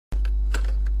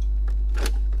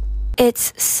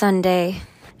It's Sunday,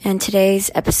 and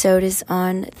today's episode is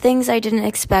on things I didn't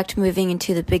expect moving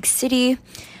into the big city,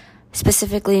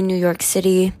 specifically New York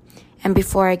City. And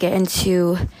before I get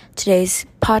into today's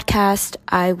podcast,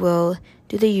 I will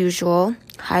do the usual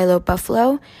high-low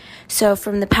Buffalo. So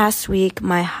from the past week,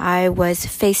 my high was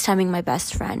FaceTiming my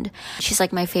best friend. She's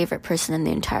like my favorite person in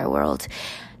the entire world.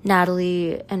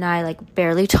 Natalie and I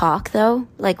barely talk though.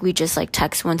 We just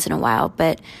text once in a while,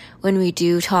 but when we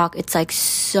do talk, it's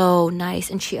so nice,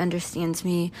 and she understands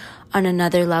me on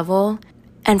another level.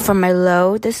 And for my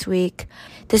low this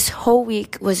whole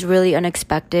week was really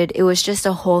unexpected. It was just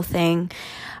a whole thing.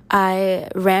 I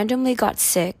randomly got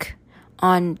sick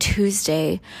on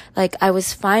Tuesday. I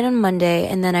was fine on Monday,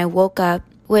 and then I woke up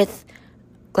with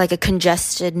a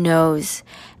congested nose,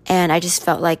 and I just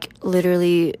felt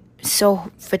literally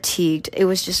so fatigued. It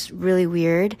was just really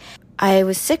weird. I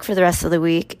was sick for the rest of the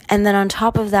week, and then on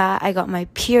top of that, I got my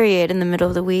period in the middle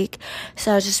of the week,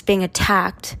 so I was just being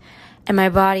attacked, and my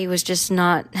body was just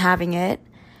not having it.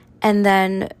 And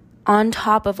then on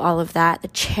top of all of that, the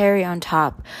cherry on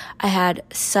top, I had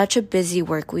such a busy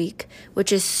work week,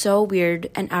 which is so weird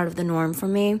and out of the norm for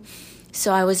me.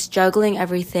 So I was juggling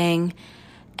everything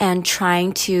and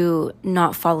trying to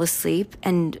not fall asleep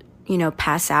and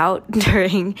pass out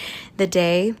during the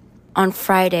day. On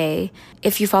Friday,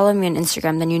 if you follow me on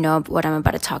Instagram, then you know what I'm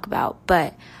about to talk about.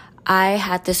 But I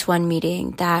had this one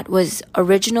meeting that was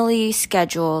originally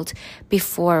scheduled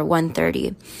before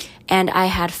 1:30, and I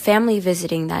had family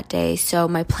visiting that day. So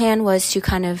my plan was to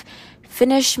kind of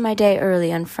finish my day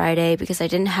early on Friday because I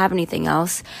didn't have anything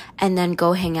else, and then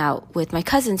go hang out with my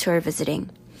cousins who are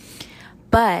visiting.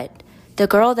 But the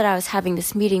girl that I was having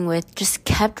this meeting with just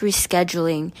kept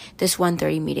rescheduling this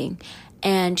 1:30 meeting.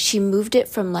 And she moved it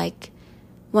from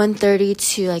 1:30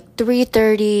 to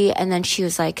 3:30. And then she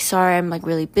was sorry, I'm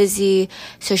really busy.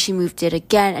 So she moved it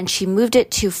again, and she moved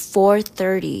it to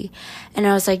 4:30. And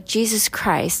I was Jesus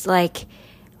Christ,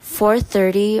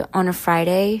 4:30 on a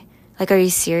Friday? Are you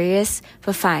serious?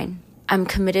 But fine. I'm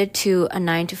committed to a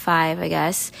 9 to 5, I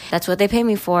guess. That's what they pay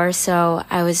me for. So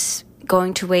I was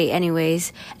going to wait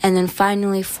anyways. And then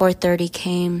finally 4:30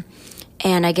 came,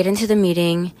 and I get into the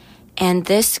meeting, and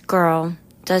this girl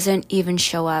doesn't even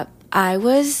show up. I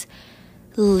was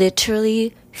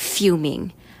literally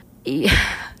fuming.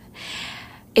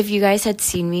 If you guys had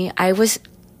seen me, I was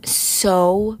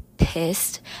so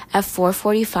pissed. At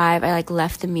 4:45, I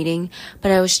left the meeting,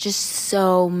 but I was just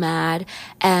so mad,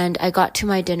 and I got to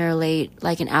my dinner late,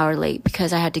 an hour late,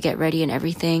 because I had to get ready and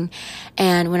everything.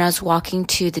 And when I was walking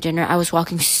to the dinner, I was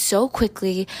walking so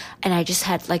quickly, and I just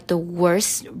had the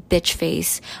worst bitch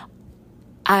face.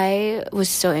 I was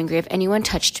so angry. If anyone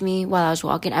touched me while I was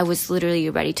walking, I was literally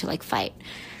ready to fight.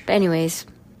 But anyways,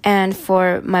 and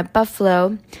for my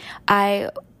buffalo, I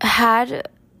had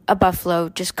a buffalo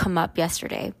just come up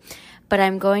yesterday, but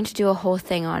I'm going to do a whole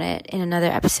thing on it in another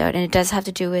episode, and it does have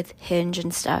to do with Hinge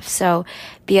and stuff, so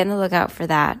be on the lookout for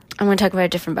that. I'm going to talk about a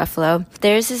different buffalo.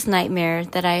 There's this nightmare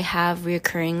that I have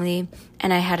reoccurringly,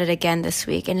 and I had it again this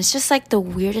week, and it's just the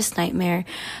weirdest nightmare,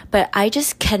 but I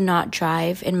just cannot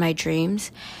drive in my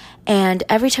dreams, and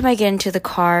every time I get into the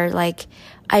car,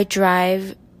 I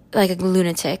drive like a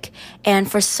lunatic,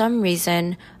 and for some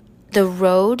reason, the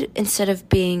road, instead of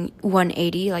being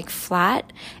 180,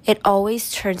 flat, it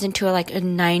always turns into a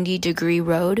 90-degree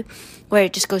road where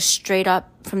it just goes straight up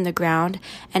from the ground.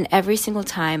 And every single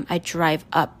time I drive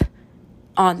up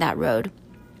on that road.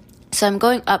 So I'm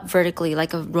going up vertically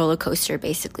like a roller coaster,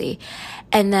 basically.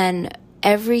 And then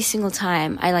every single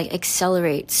time I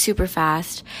accelerate super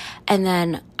fast, and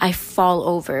then I fall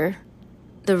over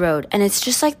the road. And it's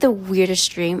just the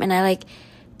weirdest dream. And I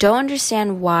don't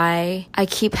understand why I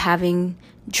keep having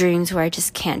dreams where I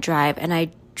just can't drive, and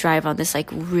I drive on this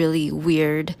really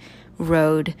weird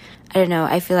road. I don't know.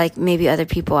 I feel maybe other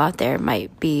people out there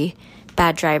might be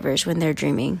bad drivers when they're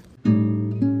dreaming.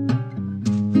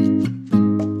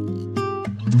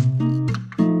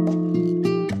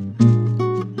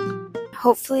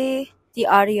 Hopefully the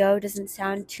audio doesn't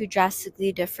sound too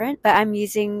drastically different, but I'm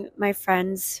using my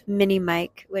friend's mini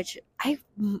mic, which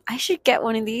I should get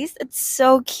one of these. It's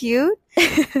so cute.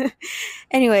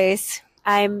 Anyways,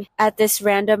 I'm at this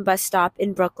random bus stop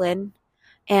in Brooklyn,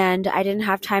 and I didn't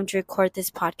have time to record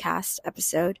this podcast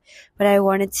episode, but I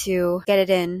wanted to get it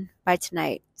in by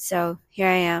tonight. So here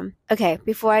I am. Okay,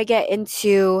 before I get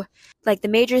into the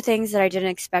major things that I didn't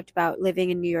expect about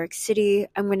living in New York City,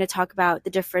 I'm going to talk about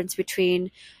the difference between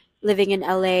living in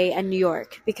LA and New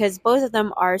York, because both of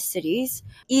them are cities.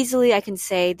 Easily, I can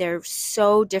say they're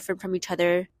so different from each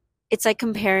other. It's like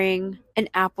comparing an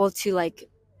apple to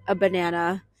a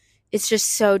banana. It's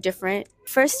just so different.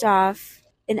 First off,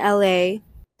 in LA,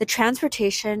 the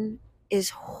transportation is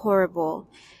horrible.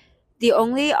 The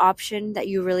only option that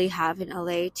you really have in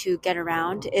LA to get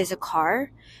around is a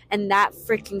car, and that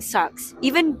freaking sucks.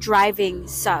 Even driving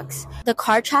sucks. The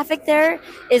car traffic there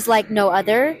is like no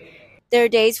other. There are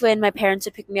days when my parents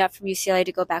would pick me up from UCLA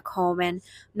to go back home, and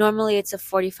normally it's a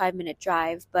 45-minute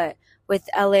drive, but with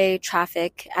LA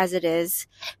traffic as it is,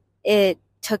 it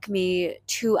took me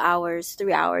 2 hours,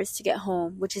 3 hours to get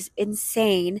home, which is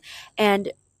insane.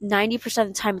 And 90% of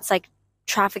the time, it's like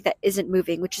traffic that isn't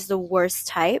moving, which is the worst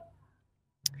type.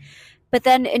 But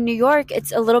then in New York,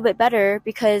 it's a little bit better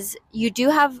because you do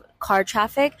have car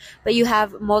traffic, but you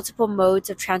have multiple modes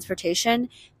of transportation,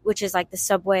 which is like the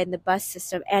subway and the bus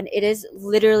system. And it is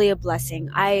literally a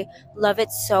blessing. I love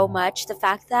it so much. The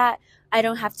fact that I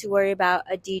don't have to worry about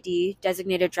a DD,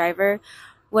 designated driver,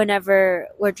 whenever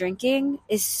we're drinking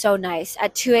is so nice.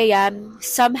 At 2 a.m.,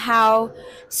 somehow,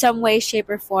 some way, shape,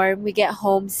 or form, we get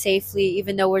home safely,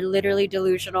 even though we're literally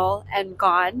delusional and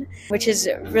gone, which is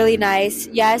really nice.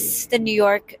 Yes, the New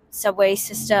York subway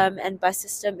system and bus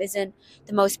system isn't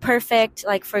the most perfect.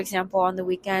 Like, for example, on the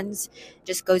weekends, it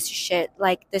just goes to shit.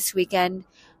 Like this weekend,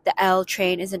 the L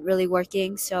train isn't really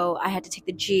working, so I had to take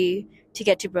the G to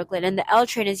get to Brooklyn. And the L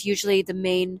train is usually the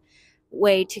main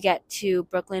way to get to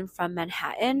Brooklyn from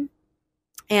Manhattan.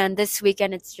 And this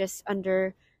weekend it's just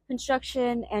under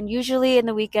construction, and usually in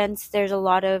the weekends there's a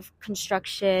lot of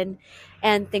construction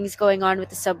and things going on with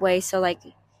the subway, so like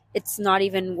it's not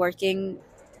even working.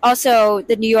 Also,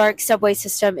 the New York subway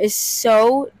system is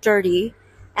so dirty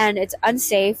and it's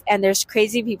unsafe, and there's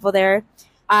crazy people there.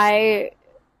 I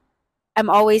am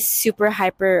always super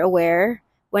hyper aware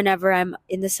whenever I'm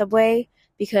in the subway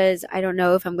because I don't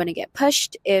know if I'm going to get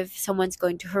pushed, if someone's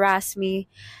going to harass me,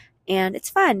 and it's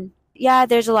fun. Yeah,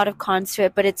 there's a lot of cons to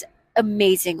it, but it's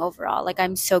amazing overall. Like,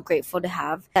 I'm so grateful to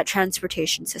have that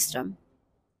transportation system.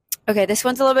 Okay, this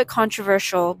one's a little bit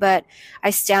controversial, but I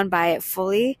stand by it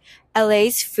fully.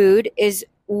 LA's food is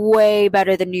way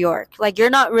better than New York. Like,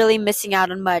 you're not really missing out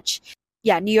on much.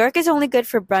 Yeah, New York is only good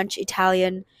for brunch,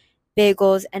 Italian,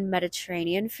 bagels, and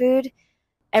Mediterranean food.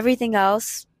 Everything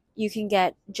else you can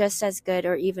get just as good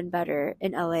or even better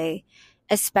in LA,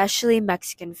 especially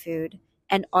Mexican food.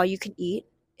 And all you can eat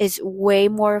is way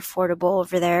more affordable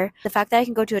over there. The fact that I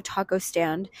can go to a taco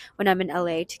stand when I'm in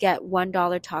LA to get $1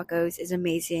 tacos is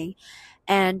amazing.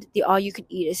 And the all you can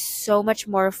eat is so much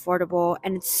more affordable,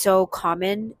 and it's so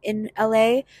common in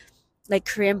LA. Like,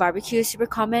 Korean barbecue is super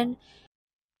common.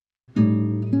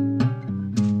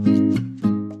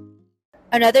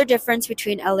 Another difference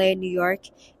between LA and New York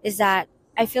is that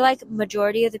I feel like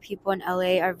majority of the people in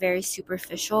LA are very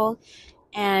superficial,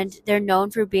 and they're known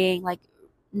for being like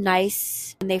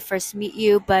nice when they first meet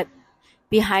you, but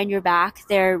behind your back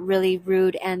they're really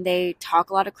rude and they talk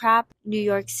a lot of crap. New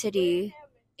York City,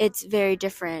 it's very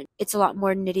different. It's a lot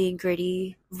more nitty and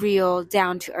gritty, real,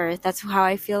 down to earth. That's how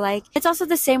I feel like. It's also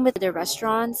the same with their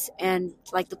restaurants and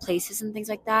like the places and things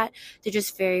like that. They're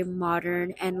just very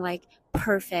modern and like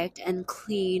perfect and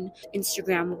clean,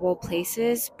 Instagrammable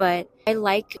places. But I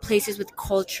like places with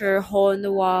culture, hole in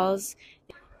the walls.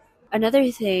 Another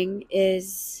thing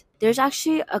is there's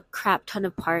actually a crap ton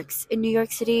of parks in New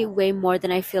York City, way more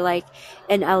than I feel like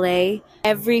in LA.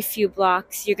 Every few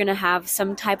blocks, you're going to have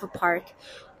some type of park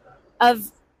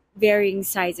of varying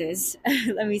sizes,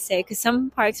 let me say, because some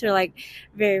parks are like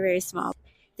very, very small.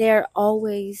 They're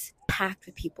always packed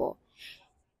with people.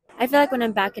 I feel like when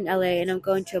I'm back in LA and I'm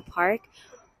going to a park,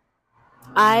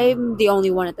 I'm the only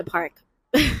one at the park.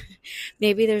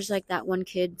 Maybe there's like that one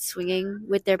kid swinging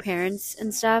with their parents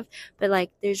and stuff, but like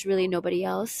there's really nobody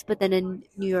else. But then in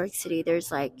New York City,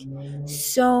 there's like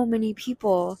so many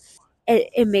people.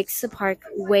 It makes the park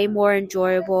way more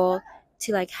enjoyable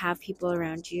to like have people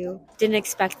around you. Didn't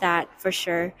expect that for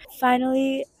sure.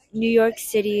 Finally, New York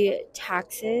City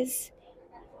taxes.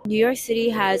 New York City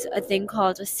has a thing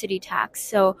called a city tax.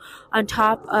 So on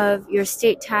top of your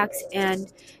state tax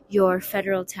and your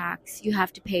federal tax, you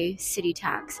have to pay city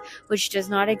tax, which does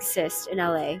not exist in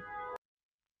LA.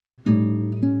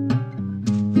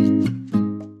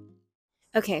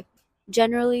 Okay,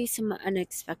 generally some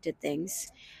unexpected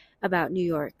things about New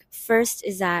York. First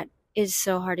is that it's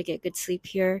so hard to get good sleep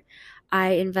here.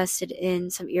 I invested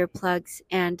in some earplugs,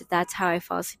 and that's how I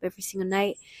fall asleep every single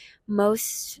night.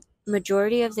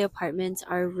 Majority of the apartments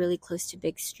are really close to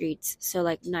big streets, so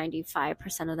like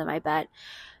 95% of them, I bet,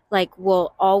 like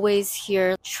will always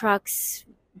hear trucks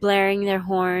blaring their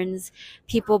horns,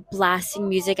 people blasting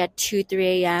music at 2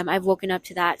 3 a.m. I've woken up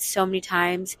to that so many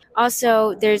times.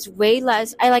 Also, there's way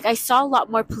less, I saw a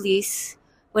lot more police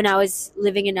when I was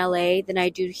living in LA than I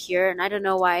do here, and I don't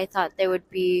know why. I thought they would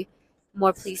be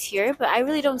more police here, but I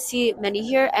really don't see many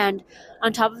here. And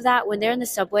on top of that, when they're in the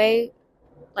subway,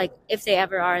 like if they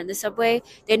ever are in the subway,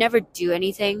 they never do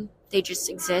anything. They just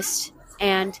exist.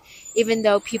 And even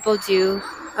though people do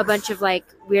a bunch of like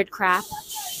weird crap,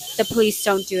 the police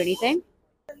don't do anything.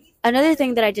 Another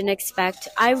thing that I didn't expect,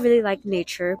 I really like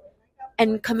nature.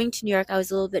 And coming to New York, I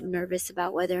was a little bit nervous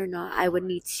about whether or not I would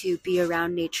need to be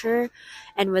around nature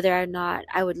and whether or not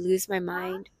I would lose my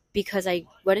mind because I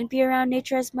wouldn't be around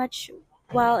nature as much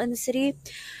while in the city.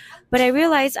 But I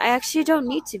realized I actually don't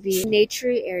need to be.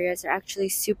 Nature areas are actually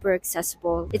super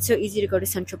accessible. It's so easy to go to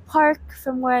Central Park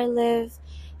from where I live,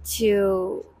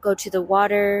 to go to the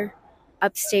water,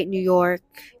 upstate New York,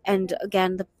 and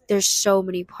again, there's so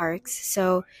many parks.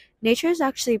 So nature is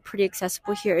actually pretty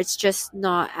accessible here. It's just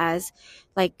not as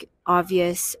like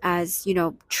obvious as,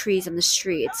 trees on the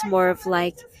street. It's more of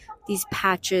like these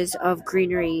patches of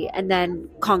greenery and then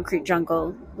concrete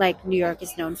jungle like New York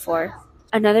is known for.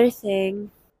 Another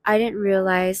thing, I didn't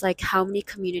realize like how many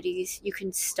communities you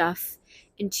can stuff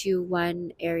into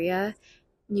one area.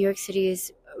 New York City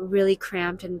is really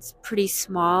cramped and it's pretty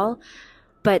small,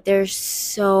 but there's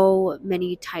so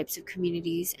many types of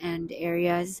communities and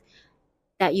areas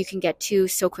that you can get to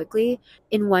so quickly.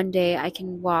 In one day, I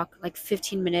can walk like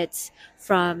 15 minutes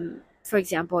from, for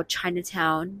example,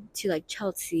 Chinatown to like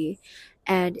Chelsea,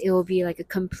 and it will be like a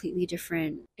completely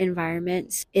different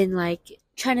environment. In like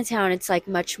Chinatown, it's like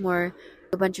much more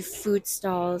a bunch of food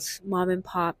stalls, mom and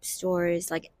pop stores,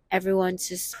 like everyone's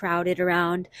just crowded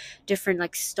around different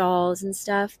like stalls and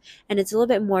stuff, and it's a little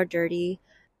bit more dirty.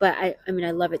 But I mean,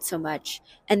 I love it so much.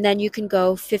 And then you can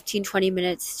go 15-20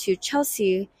 minutes to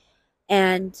Chelsea,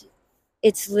 and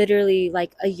it's literally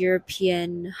like a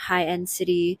European high-end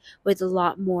city with a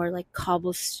lot more like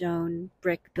cobblestone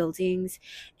brick buildings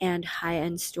and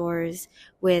high-end stores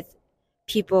with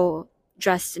people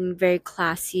dressed in very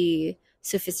classy,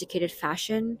 sophisticated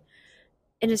fashion.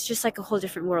 And it's just like a whole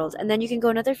different world. And then you can go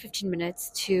another 15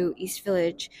 minutes to East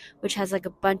Village, which has like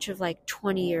a bunch of like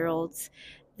 20-year-olds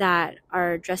that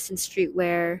are dressed in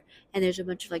streetwear, and there's a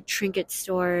bunch of like trinket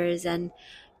stores and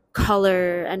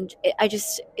color, and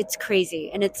it's crazy,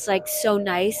 and it's like so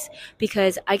nice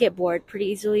because I get bored pretty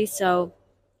easily. So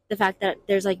the fact that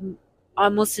there's like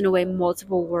almost in a way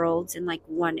multiple worlds in like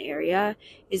one area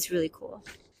is really cool.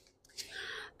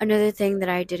 Another thing that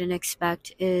I didn't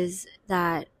expect is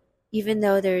that even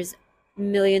though there's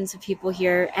millions of people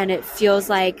here and it feels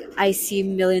like I see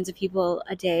millions of people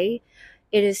a day,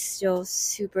 it is still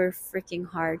super freaking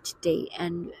hard to date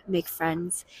and make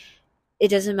friends. It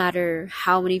doesn't matter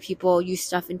how many people you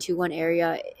stuff into one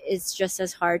area, it's just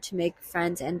as hard to make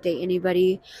friends and date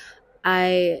anybody.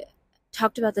 I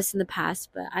talked about this in the past,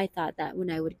 but I thought that when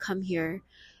I would come here,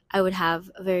 I would have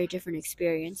a very different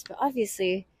experience. But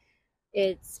obviously,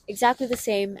 it's exactly the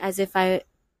same as if I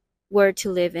were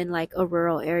to live in like a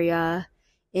rural area,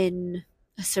 in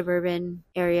a suburban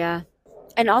area.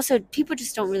 And also, people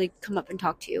just don't really come up and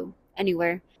talk to you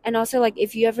anywhere. And also, like,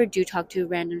 if you ever do talk to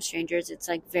random strangers, it's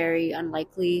like very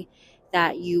unlikely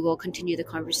that you will continue the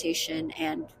conversation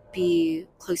and be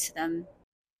close to them.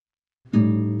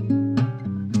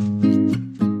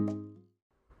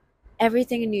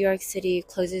 Everything in New York City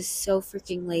closes so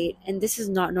freaking late, and this is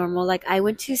not normal. Like, I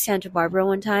went to Santa Barbara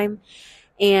one time,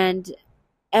 and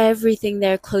everything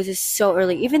there closes so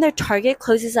early. Even their Target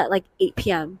closes at like 8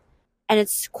 p.m. and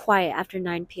it's quiet after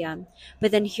 9 p.m.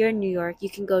 But then here in New York, you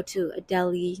can go to a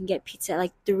deli, you can get pizza at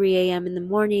like 3 a.m. in the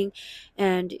morning,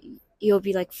 and you'll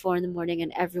be like 4 in the morning,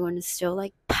 and everyone is still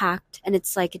like packed, and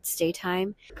it's like it's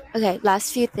daytime. Okay,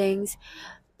 last few things.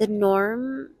 The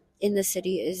norm in the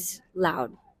city is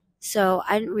loud. So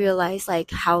I didn't realize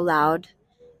like how loud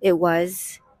it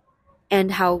was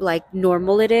and how like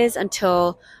normal it is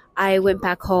until I went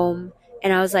back home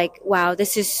and I was like, wow,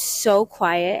 this is so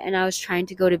quiet. And I was trying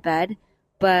to go to bed,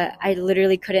 but I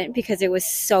literally couldn't because it was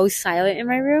so silent in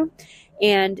my room.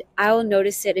 And I will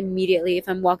notice it immediately if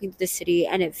I'm walking through the city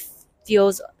and it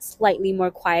feels slightly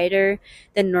more quieter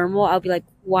than normal. I'll be like,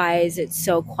 why is it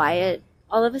so quiet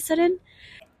all of a sudden?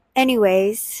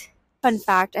 Anyways, fun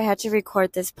fact, I had to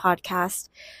record this podcast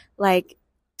like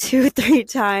 2 3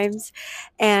 times,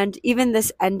 and even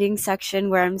this ending section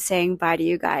where I'm saying bye to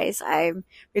you guys, I'm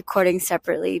recording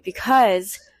separately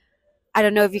because I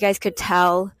don't know if you guys could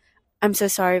tell. I'm so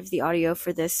sorry if the audio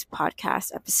for this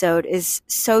podcast episode is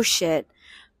so shit,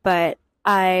 but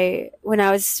when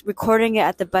I was recording it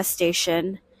at the bus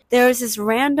station, there was this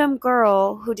random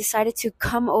girl who decided to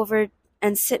come over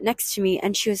and sit next to me,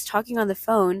 and she was talking on the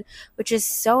phone, which is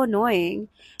so annoying.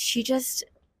 She just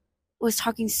was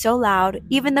talking so loud,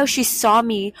 even though she saw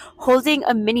me holding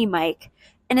a mini mic.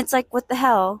 And it's like, what the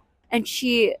hell? And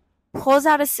she pulls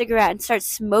out a cigarette and starts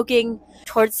smoking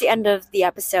towards the end of the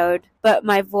episode, but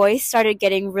my voice started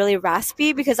getting really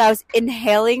raspy because I was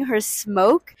inhaling her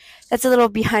smoke. That's a little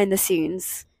behind the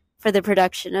scenes for the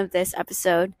production of this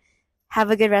episode. Have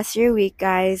a good rest of your week,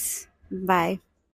 guys. Bye.